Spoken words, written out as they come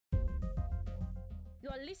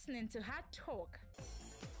You're listening to Hard Talk.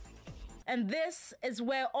 And this is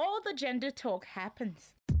where all the gender talk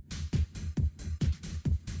happens.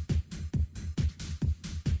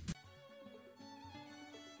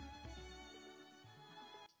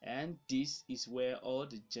 And this is where all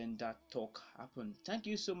the gender talk happens. Thank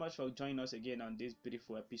you so much for joining us again on this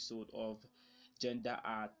beautiful episode of Gender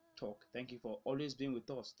Art Talk. Thank you for always being with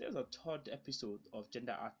us. There's a third episode of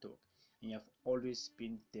Gender Art Talk, and you have always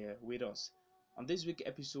been there with us. On this week's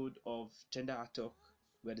episode of Gender Art Talk,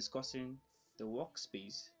 we're discussing the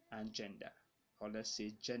workspace and gender, or let's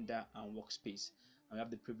say gender and workspace. And we have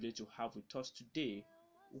the privilege to have with us today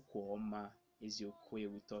Ukwuoma Eziokoye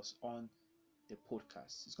with us on the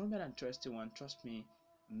podcast. It's going to be an interesting one. Trust me,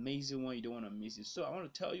 amazing one. You don't want to miss it. So I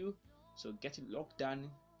want to tell you, so get it locked down,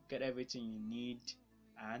 get everything you need,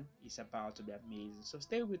 and it's about to be amazing. So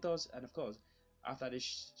stay with us, and of course, after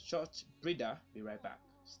this short breather, be right back.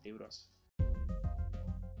 Stay with us.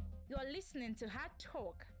 You're listening to Hard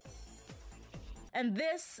Talk. And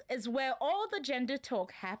this is where all the gender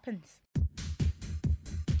talk happens.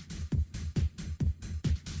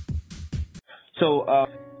 So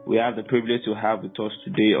we have the privilege to have with us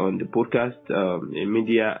today on the podcast a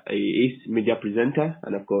media presenter,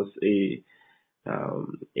 and of course a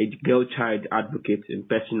girl child advocate in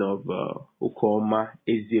person of Ukwuoma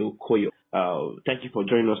Eziokoye. Thank you for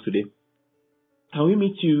joining us today. Can we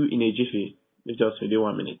meet you in a jiffy? Just within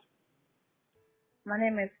 1 minute. My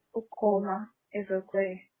name is Ukwuoma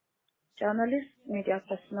Eziokoye, journalist, media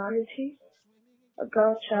personality, a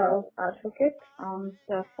girl child advocate, and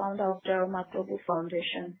the founder of Jeremiah Global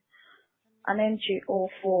Foundation, an NGO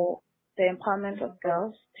for the empowerment of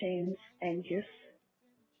girls, teens, and youth.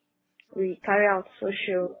 We carry out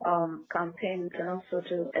social campaigns and also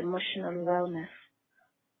do emotional wellness.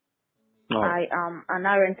 Oh. I am an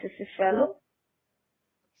RNTC fellow,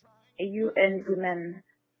 a UN Women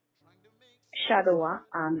shadower,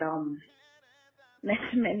 and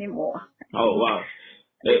many more. Oh wow.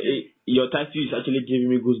 Your title is actually giving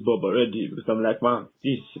me goosebumps already, because I'm like, man,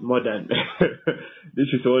 this is more than this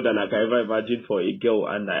is more than I can ever imagine for a girl.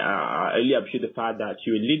 And I really appreciate the fact that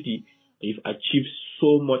you're a lady, you've achieved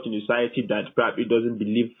so much in society that perhaps it doesn't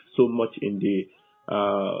believe so much in the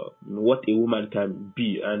what a woman can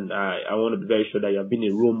be. And I want to be very sure that you have been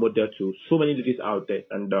a role model to so many ladies out there.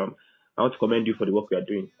 And I want to commend you for the work you are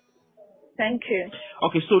doing. Thank you.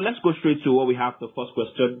 Okay, so let's go straight to what we have. The first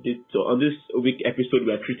question. So on this week episode, we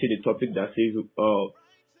are treating the topic that says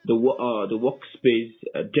the workspace,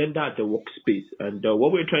 gender at the workspace, and what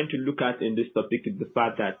we're trying to look at in this topic is the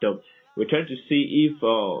fact that we're trying to see if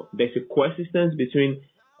there's a coexistence between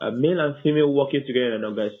male and female working together in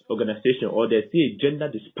an organization, or there's still a gender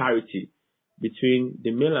disparity between the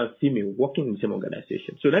male and female working in the same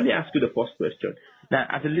organization. So let me ask you the first question. Now,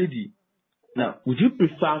 as a lady, would you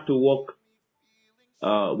prefer to work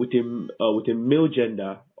with a male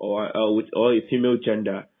gender or a female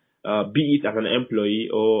gender, be it as an employee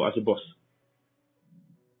or as a boss?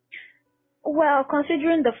 Well,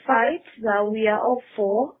 considering the fight that we are all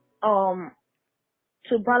for,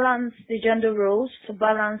 to balance the gender roles, to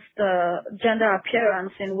balance the gender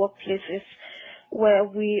appearance in workplaces, where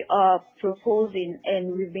we are proposing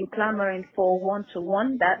and we've been clamoring for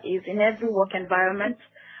one-to-one, that is in every work environment.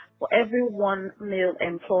 For every one male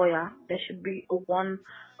employer, there should be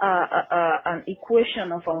an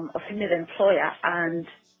equation of a female employer. And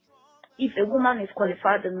if a woman is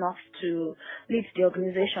qualified enough to lead the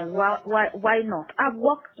organization, why not? I've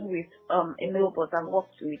worked with a male boss, I've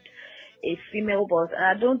worked with a female boss, and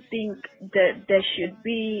I don't think that there should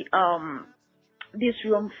be this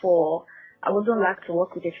room for, I wouldn't like to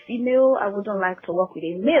work with a female, I wouldn't like to work with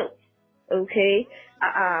a male. Okay,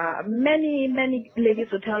 many ladies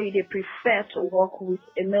will tell you they prefer to work with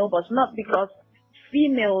a male boss, not because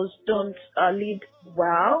females don't lead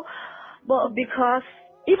well, but because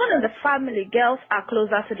even in the family, girls are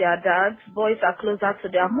closer to their dads, boys are closer to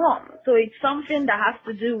their mom. So it's something that has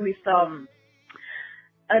to do with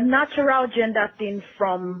a natural gender thing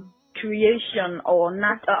from creation, or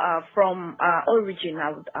not from origin,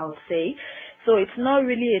 I would say. So it's not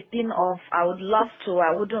really a thing of I would love to,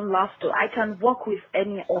 I wouldn't love to. I can work with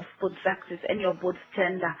any of both sexes, any of both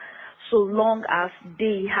gender, so long as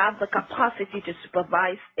they have the capacity to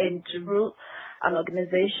supervise and to rule an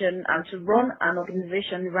organization and to run an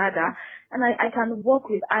organization rather. And I can work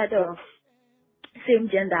with either of same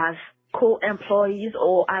gender as co-employees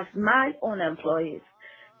or as my own employees,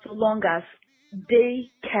 so long as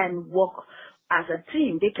they can work as a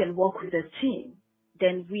team, they can work with a team.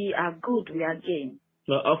 Then we are good, we are game.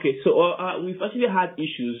 Okay, so we've actually had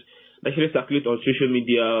issues actually circulate on social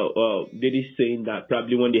media, ladies saying that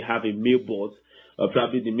probably when they have a male boss,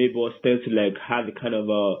 probably the male boss tends to like have a kind of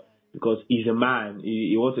because he's a man,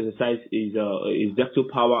 he wants to exercise his sexual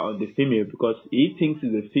power on the female because he thinks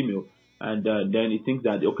he's a female, and then he thinks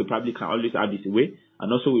that okay, probably can always have his way. And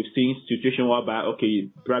also we've seen situation whereby okay,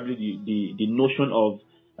 probably the notion of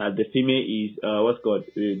the female is what's called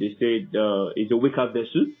they say is a weaker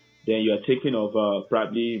vessel. Then you are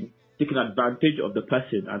probably taking advantage of the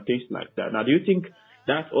person and things like that. Now, do you think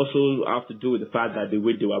that also have to do with the fact that the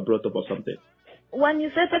way they were brought up or something? When you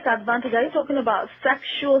say take advantage, are you talking about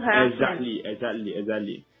sexual harassment?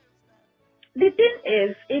 Exactly. The thing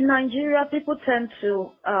is, in Nigeria, people tend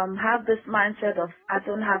to have this mindset of, I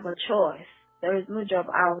don't have a choice. There is no job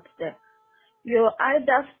out there. You're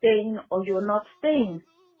either staying or you're not staying.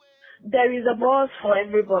 There is a boss for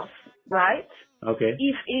every boss, right? Okay.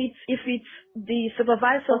 If it's the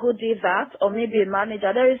supervisor who did that, or maybe a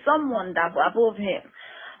manager, there is someone that above him.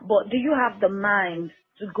 But do you have the mind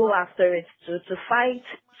to go after it, to fight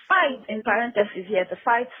in parentheses here, to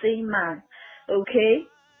fight same man, okay?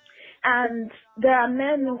 And there are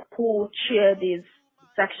men who cheer this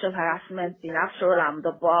sexual harassment thing. After all, I'm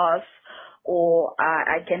the boss, or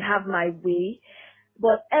I can have my way.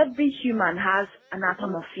 But every human has an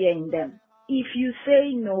atom of fear in them. If you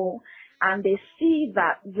say no, and they see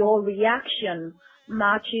that your reaction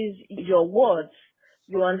matches your words,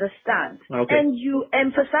 you understand. Okay. And you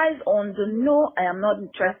emphasize on the no, I am not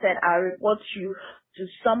interested, I'll report you to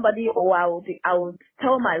somebody, or I will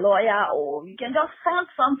tell my lawyer, or you can just find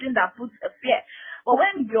something that puts a fear. But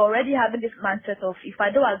when you're already having this mindset of, if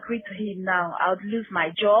I don't agree to him now, I would lose my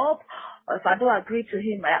job, or if I don't agree to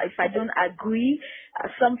him, if I don't agree,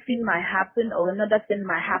 something might happen or another thing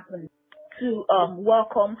might happen to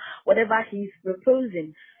welcome whatever he's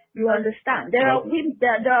proposing. You understand? There are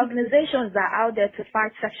organizations that are out there to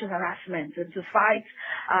fight sexual harassment and to fight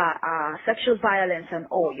sexual violence and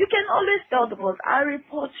all. You can always tell the boss, I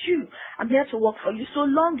report you. I'm here to work for you. So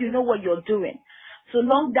long you know what you're doing. So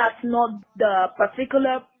long that's not the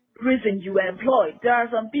particular reason you were employed. There are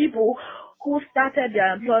some people who started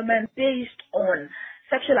their employment based on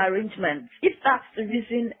sexual arrangements. If that's the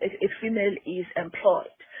reason a female is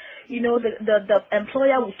employed, you know, the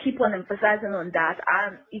employer will keep on emphasizing on that,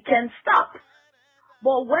 and it can stop.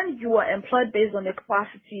 But when you are employed based on your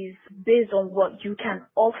capacities, based on what you can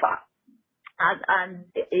offer, and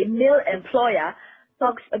a male employer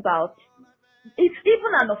talks about, it's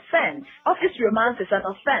even an offense. Office romance is an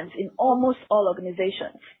offense in almost all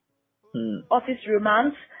organizations. Office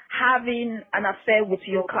romance, having an affair with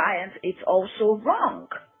your client, it's also wrong.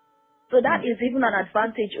 So that is even an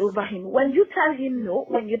advantage over him. When you tell him no,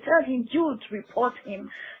 when you tell him you would report him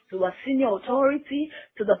to a senior authority,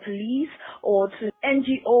 to the police, or to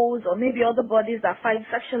NGOs, or maybe other bodies that fight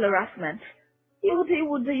sexual harassment, he would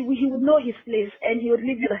know his place, and he would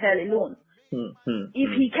leave you the hell alone.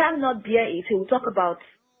 If he cannot bear it, he will talk about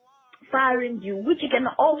firing you, which you can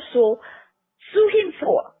also sue him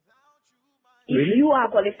for. Really? If you are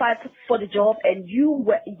qualified for the job and you're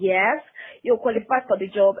qualified for the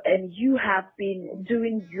job and you have been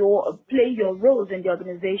playing your roles in the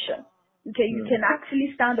organization, okay, you can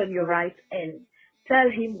actually stand on your rights and tell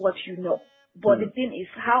him what you know. But the thing is,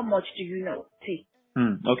 how much do you know? T.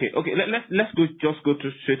 Okay. Let's go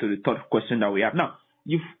straight to the third question that we have now.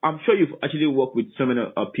 I'm sure you've actually worked with so many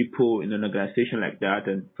people in an organization like that,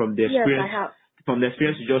 and from the experience. Yes, I have. From the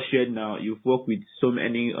experience you just shared now, you've worked with so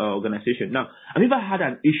many organizations. Now, have you ever had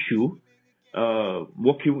an issue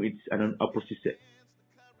working with an opposite sex?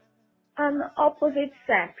 An opposite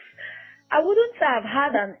sex. I wouldn't say I've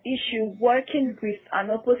had an issue working with an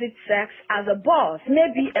opposite sex as a boss.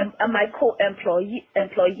 Maybe my co-employee,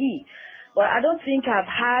 but I don't think I've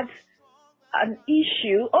had an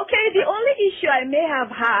issue. Okay, the only issue I may have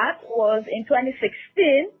had was in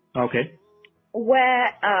 2016. Okay. Where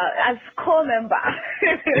as co-member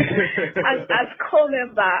as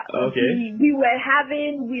co-member, okay, we were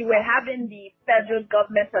having the federal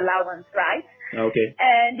government allowance, right? Okay.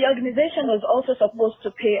 And the organization was also supposed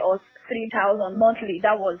to pay us 3,000 monthly.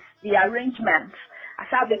 That was the arrangement. I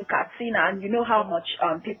served in Katsina, and you know how much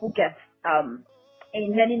people get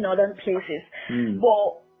in many northern places.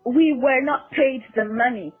 But we were not paid the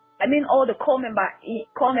money. I mean, all the core members in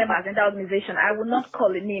that organization, I will not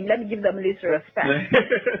call a name. Let me give them a little respect.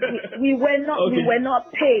 we were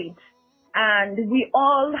not paid. And we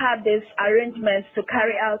all had this arrangement to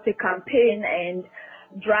carry out a campaign and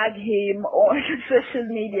drag him on social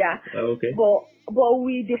media. Okay. But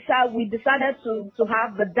we decided to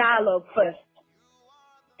have the dialogue first.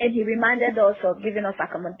 And he reminded us of giving us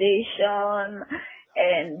accommodation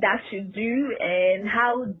and that should do, and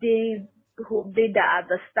how that are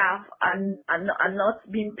the staff are not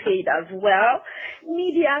being paid as well.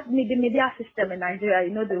 The media system in Nigeria,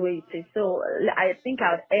 you know the way it is. So I think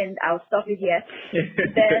I'll stop it here.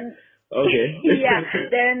 Then okay. yeah,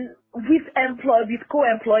 then with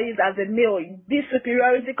co-employees as a male, this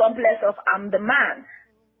superiority complex of I'm the man.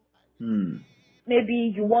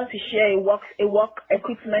 Maybe you want to share a work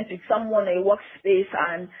equipment with someone, a workspace,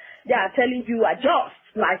 and they are telling you adjust.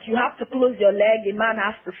 Like you have to close your leg, a man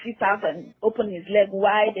has to sit out and open his leg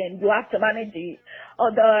wide, and you have to manage the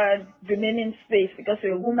other remaining space because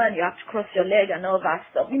you're a woman, you have to cross your leg and all that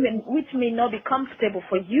stuff, which may not be comfortable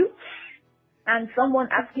for you. And someone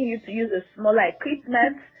asking you to use a smaller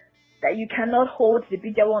equipment that you cannot hold the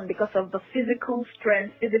bigger one because of the physical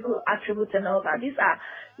strength, physical attributes and all that. These are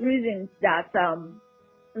reasons that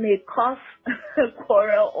may cause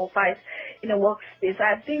quarrel or fight in a workspace.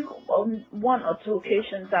 I think on one or two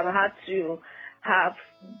occasions I've had to have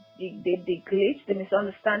the glitch, the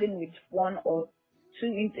misunderstanding with one or two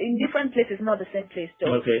in different places, not the same place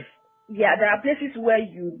though. Okay. Yeah, there are places where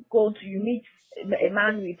you meet a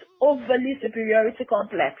man with overly superiority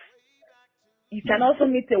complex. You can also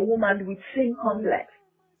meet a woman with same complex.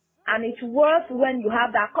 And it's worse when you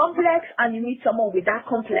have that complex and you meet someone with that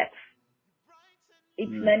complex. It's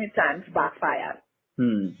many times backfired.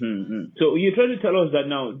 So you're trying to tell us that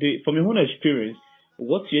now, from your own experience,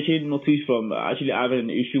 what you actually noticed from actually having an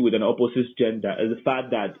issue with an opposite gender is the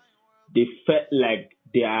fact that they felt like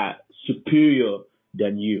they are superior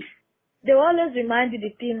than you. They always remind you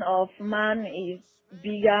the thing of man is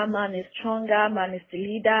bigger, man is stronger, man is the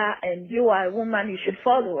leader, and you are a woman, you should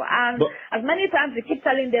follow. And as many times you keep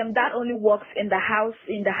telling them that only works in the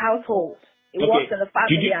household. It works in the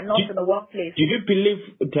family and not in the workplace. Do you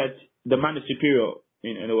believe that the man is superior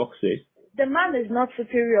in the workplace? The man is not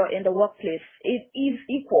superior in the workplace. It is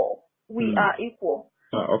equal. We are equal.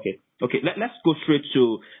 Okay. Let's go straight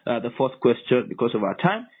to the fourth question because of our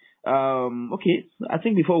time. Okay. I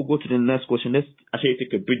think before we go to the next question, let's actually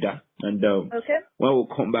take a breather. And when we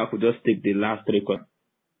come back, we'll just take the last three questions.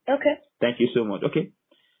 Okay. Thank you so much. Okay.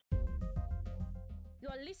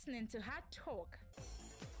 You're listening to Hard Talk.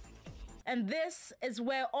 And this is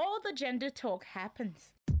where all the gender talk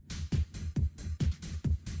happens.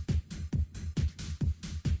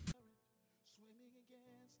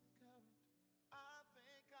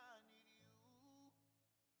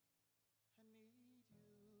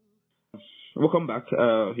 Welcome back.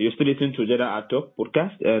 You're still listening to Gender Art Talk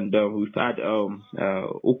podcast, and we've had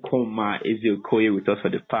Ukoma Ezeokoye with us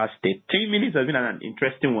for the past 3 minutes. It's been an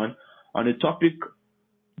interesting one on the topic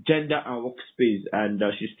gender and workspace, and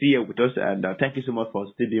she's still here with us, and thank you so much for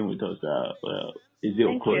still being with us,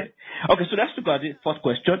 Ezeokoye. Okay, so let's look at the first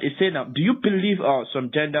question. It's saying, do you believe some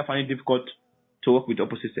gender find it difficult to work with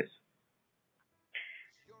opposite sex?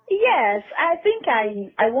 Yes, I think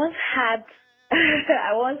I once had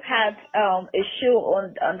a show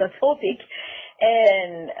on the topic,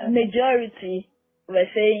 and majority were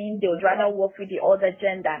saying they would rather work with the other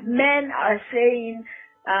gender. Men are saying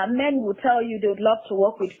men will tell you they would love to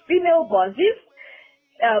work with female bosses.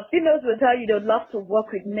 Females will tell you they would love to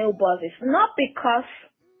work with male bosses. Not because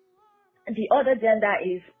the other gender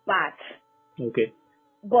is bad. Okay.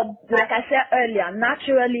 But like I said earlier,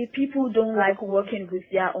 naturally people don't like working with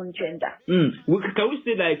their own gender. Can we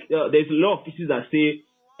say like there's a lot of pieces that say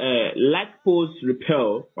like poles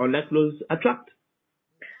repel or like poles attract?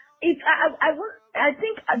 I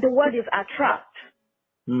think the word is attract.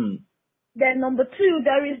 Then number two,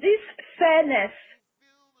 there is this fairness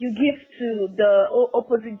you give to the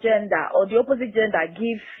opposite gender, or the opposite gender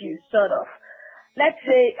gives you, sort of. Let's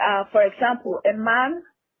say, for example, a man,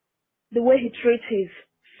 the way he treats his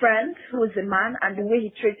friend who is a man and the way he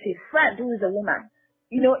treats his friend who is a woman,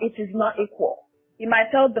 it is not equal. He might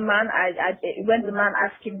tell the man, when the man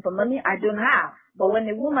asks him for money, I don't have. But when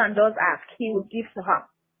a woman does ask, he will give to her.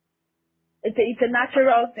 It's a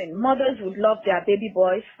natural thing. Mothers would love their baby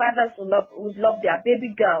boys. Fathers would love their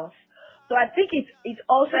baby girls. So I think it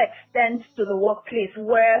also extends to the workplace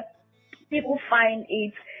where people find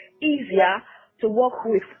it easier to work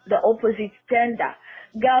with the opposite gender.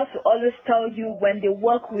 Girls will always tell you when they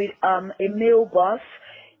work with a male boss,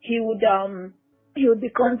 he would be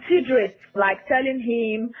considerate, like telling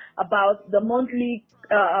him about the monthly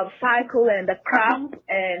cycle and the cramp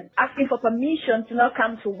and asking for permission to not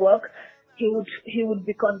come to work. He would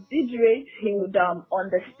be considerate. He would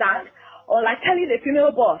understand. Or like telling the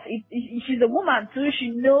female boss, she's a woman too. She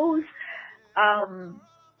knows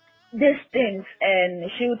these things, and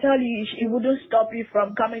she will tell you she wouldn't stop you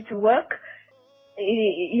from coming to work.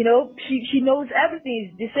 She knows everything.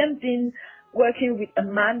 It's the same thing working with a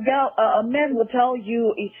man. A man will tell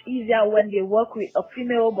you it's easier when they work with a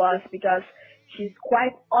female boss because she's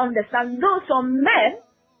quite understanding. Though some men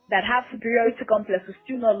that have superiority complex will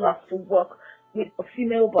still not love to work with a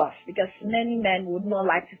female boss because many men would not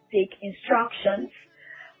like to take instructions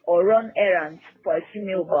or run errands for a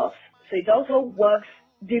female boss. So it also works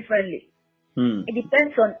differently. It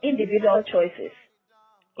depends on individual choices.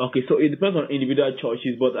 Okay, so it depends on individual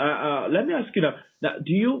choices. But let me ask you now,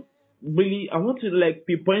 do you really, I want to like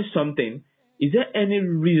pinpoint something. Is there any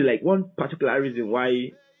reason, like one particular reason why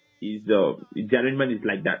is the arrangement is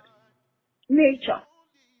like that? Nature.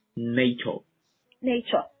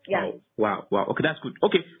 Yeah. Oh, wow. Okay, that's good.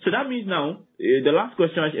 Okay, so that means now the last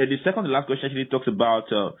question, the second to last question actually talks about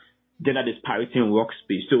gender disparity in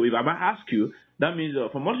workspace. So if I might ask you, that means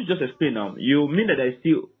from what you just explained now, you mean that there is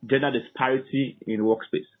still gender disparity in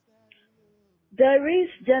workspace? There is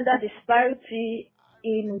gender disparity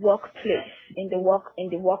in workplace, in the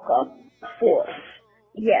workforce.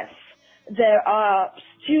 Yes, there are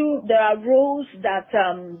roles that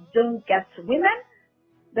don't get women.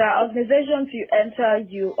 There are organizations you enter,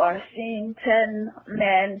 you are seeing 10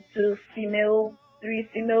 men, 2 female, 3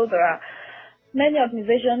 female. There are many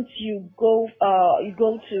organizations you go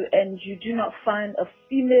to and you do not find a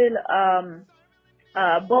female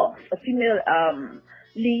boss, a female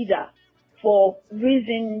leader, for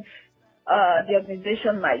reasons the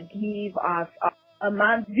organization might give as a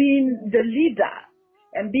man being the leader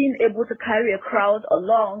and being able to carry a crowd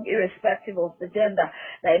along irrespective of the gender.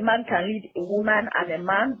 Like a man can lead a woman and a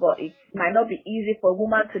man, but it might not be easy for a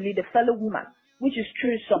woman to lead a fellow woman, which is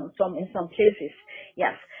true in some places.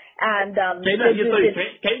 Yes. And can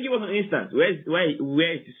you give us an instance where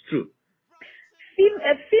it is true?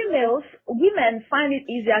 Women find it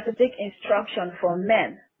easier to take instruction from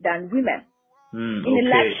men than women. In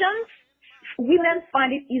elections, women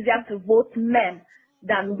find it easier to vote men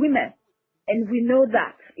than women. And we know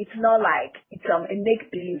that. It's not like it's a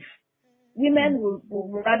make-believe. Women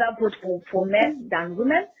will rather vote for men than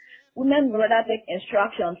women. Women will rather take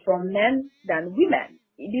instruction from men than women.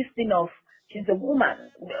 This thing of she's a woman,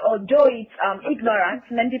 although it's ignorant,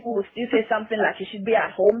 many people will still say something like she should be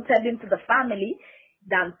at home tending to the family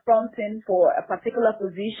than fronting for a particular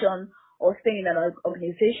position or staying in an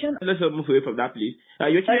organization. Let's move away from that, please.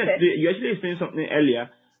 You actually explained something earlier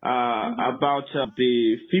about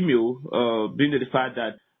the female being the fact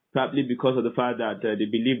that probably because of the fact that they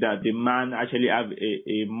believe that the man actually have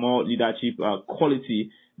a more leadership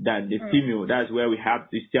quality than the female. That's where we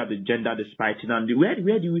still have the gender disparity. Now, where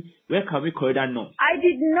can we correct that now? I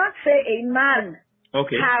did not say a man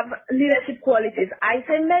have leadership qualities. I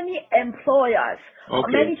say many employers or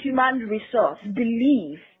many human resource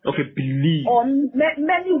believe. Believe. Or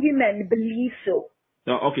many women believe so.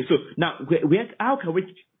 So now, how can we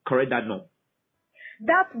correct that now?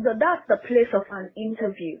 That's the place of an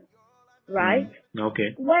interview, right?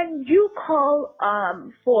 Okay. When you call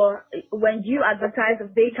when you advertise a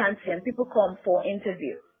vacancy and people come for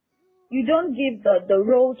interview, you don't give the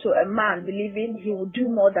role to a man believing he will do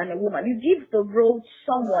more than a woman. You give the role to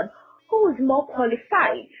someone who is more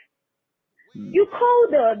qualified. You call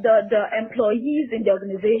the employees in the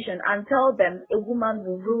organization and tell them a woman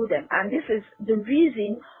will rule them, and this is the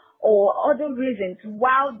reason or other reasons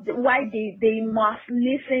why they must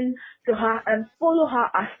listen to her and follow her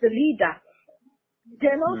as the leader.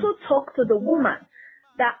 Then also talk to the woman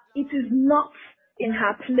that it is not in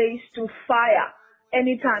her place to fire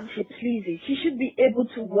anytime she pleases. She should be able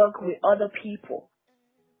to work with other people.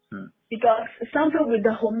 Because something with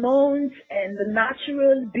the hormones and the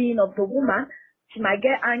natural being of the woman, she might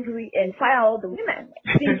get angry and fire all the women,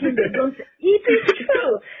 thinking they don't. It is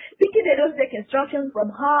true. Thinking they don't take instructions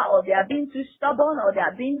from her, or they are being too stubborn, or they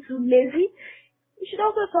are being too lazy. You should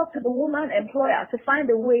also talk to the woman employer to find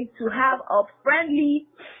a way to have a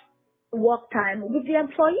friendly work time with the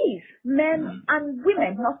employees, men and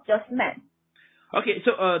women, not just men. Okay,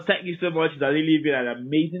 so thank you so much. That really been an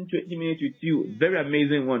amazing 20 minutes with you. Very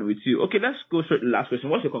amazing one with you. Okay, let's go straight to the last question.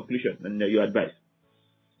 What's your conclusion and your advice?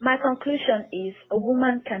 My conclusion is a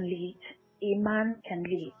woman can lead, a man can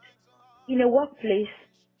lead. In a workplace,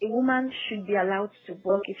 a woman should be allowed to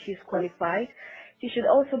work if she's qualified. She should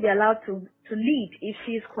also be allowed to lead if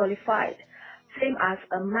she is qualified. Same as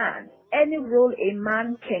a man. Any role a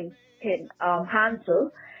man can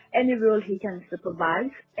handle, any role he can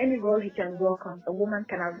supervise, any role he can work on, a woman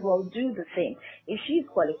can as well do the same. If she is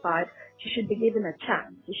qualified, she should be given a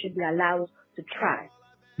chance. She should be allowed to try.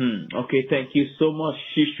 Okay, thank you so much.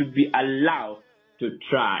 She should be allowed to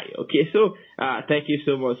try. Okay, so thank you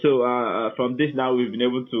so much. So from this now, we've been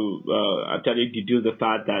able to actually deduce the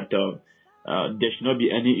fact that there should not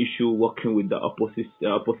be any issue working with the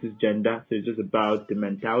opposite gender. So it's just about the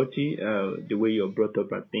mentality, the way you're brought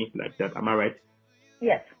up and things like that. Am I right?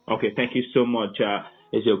 Yes. Okay, thank you so much,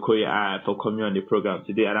 Ezeokoye, for coming on the program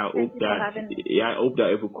today. And I hope that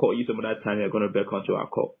if we call you some other time, you're going to back onto our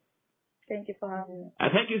call. Thank you for having me.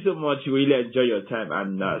 Thank you so much. Really enjoy your time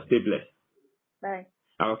and stay blessed. Bye.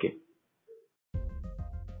 Okay.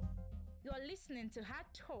 You're listening to Hard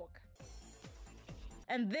Talk.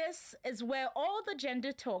 And this is where all the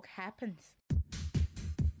gender talk happens.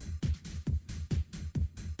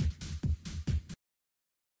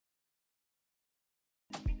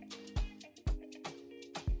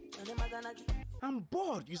 I'm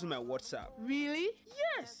bored using my WhatsApp. Really?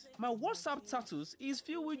 Yes, my WhatsApp status is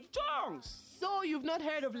filled with junks. So you've not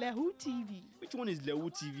heard of Lehu TV? Which one is Lehu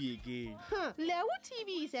TV again? Lehu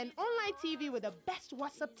TV is an online TV with the best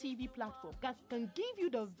WhatsApp TV platform that can give you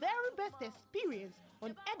the very best experience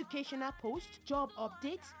on educational posts, job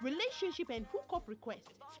updates, relationship and hookup requests,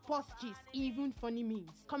 sports gist, even funny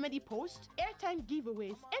memes, comedy posts, airtime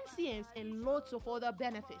giveaways, MCNs, and loads of other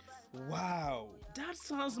benefits. Wow, that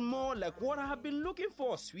sounds more like what I have been looking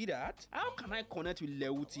for, sweetheart. How can I connect with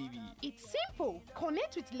Lehu TV? It's simple.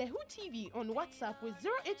 Connect with Lehu TV on WhatsApp with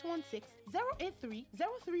 0816 083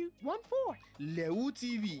 0314. Lehu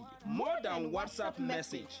TV, more than WhatsApp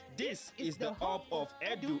message. This is the hub of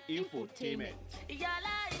Edu Infotainment.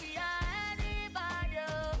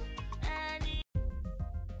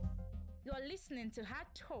 You're listening to Hard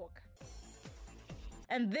Talk.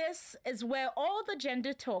 And this is where all the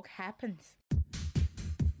gender talk happens.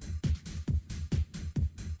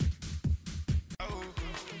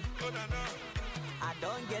 I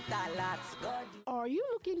don't get a lot. Are you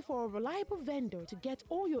looking for a reliable vendor to get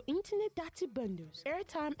all your internet data bundles,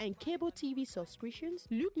 airtime and cable TV subscriptions?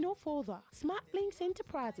 Look no further. SmartLinks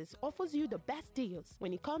Enterprises offers you the best deals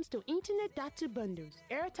when it comes to internet data bundles,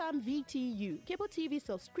 airtime VTU, cable TV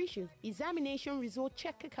subscription, examination result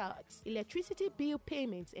checker cards, electricity bill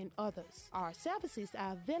payments and others. Our services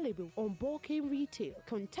are available on bulking retail.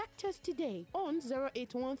 Contact us today on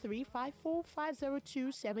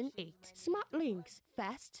 0813-54-50278. SmartLinks,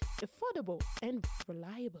 fast, affordable and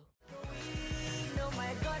reliable. No,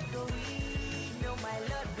 my God, go we. No, my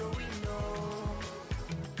Lord, go we know.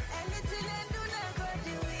 Anything I do, not God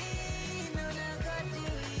do we. No, not God do we.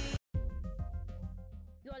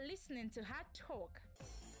 You're listening to Hard Talk.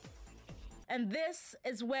 And this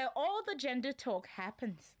is where all the gender talk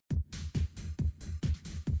happens.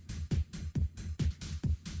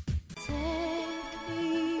 Take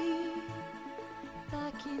me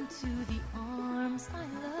back into the arms I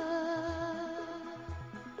love.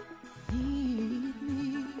 Lead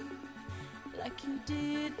me like you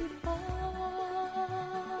did before.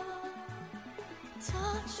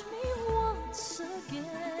 Touch me once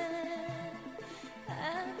again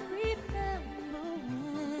and remember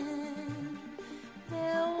when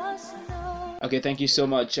there was no. Okay, thank you so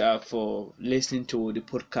much for listening to the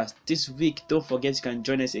podcast this week. Don't forget you can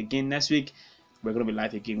join us again next week. We're going to be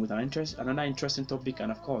live again with another interesting topic,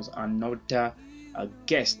 and of course another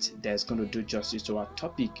guest that's going to do justice to our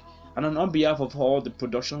topic. And on behalf of all the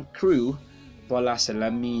production crew, Bola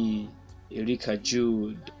Salami, Erika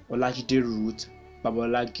Jude, Olajide Ruth,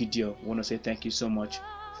 Babola Gideon, I want to say thank you so much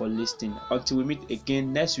for listening. Until we meet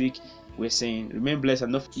again next week, we're saying remain blessed,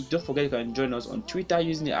 and don't forget you can join us on Twitter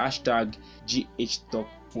using the hashtag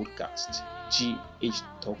GHTalkPodcast.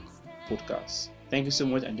 GHTalkPodcast. Thank you so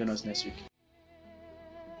much and join us next week.